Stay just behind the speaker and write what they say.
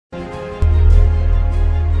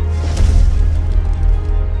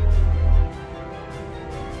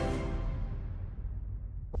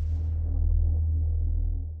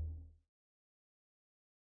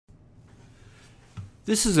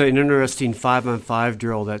This is an interesting 5-on-5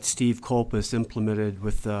 drill that Steve Colpus implemented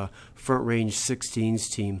with the Front Range 16s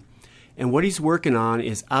team. And what he's working on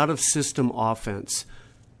is out-of-system offense.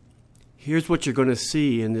 Here's what you're going to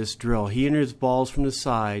see in this drill. He enters balls from the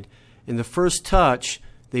side. In the first touch,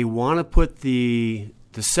 they want to put the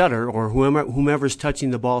setter, or whomever's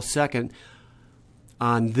touching the ball second,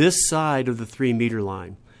 on this side of the 3-meter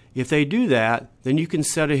line. If they do that, then you can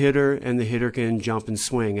set a hitter and the hitter can jump and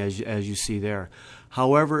swing as you see there.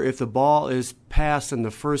 However, if the ball is passed on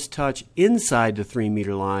the first touch inside the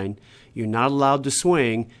 3-meter line, you're not allowed to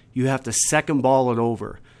swing. You have to second ball it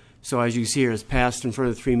over. So as you see here, it's passed in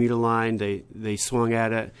front of the 3-meter line. They swung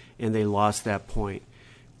at it and they lost that point.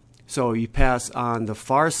 So you pass on the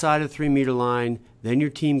far side of the 3-meter line, then your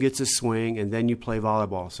team gets a swing, and then you play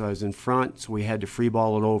volleyball. So I was in front, so we had to free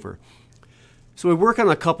ball it over. So we work on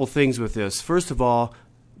a couple things with this. First of all,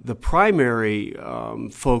 the primary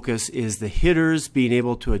focus is the hitters being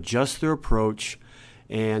able to adjust their approach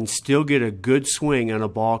and still get a good swing on a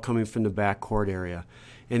ball coming from the backcourt area.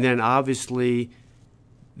 And then obviously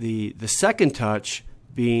the second touch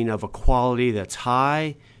being of a quality that's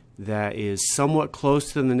high, that is somewhat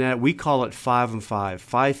close to the net. We call it 5-on-5,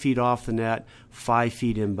 5 feet off the net, 5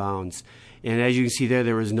 feet inbounds. And as you can see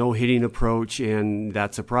there was no hitting approach, and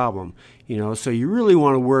that's a problem. So you really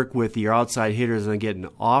want to work with your outside hitters on getting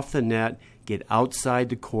off the net, get outside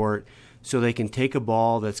the court, so they can take a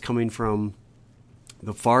ball that's coming from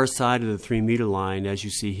the far side of the 3-meter line, as you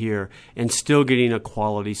see here, and still getting a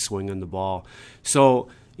quality swing on the ball. So,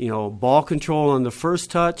 ball control on the first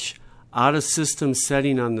touch, out of system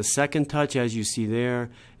setting on the second touch, as you see there,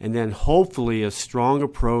 and then hopefully a strong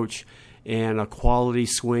approach and a quality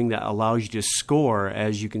swing that allows you to score,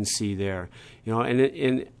 as you can see there.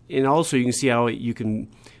 And also you can see how you can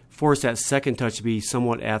force that second touch to be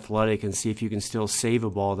somewhat athletic and see if you can still save a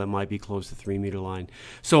ball that might be close to the 3-meter line.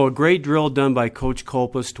 So a great drill done by Coach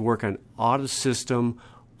Colpus to work on out-of-system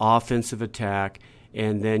offensive attack,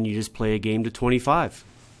 and then you just play a game to 25.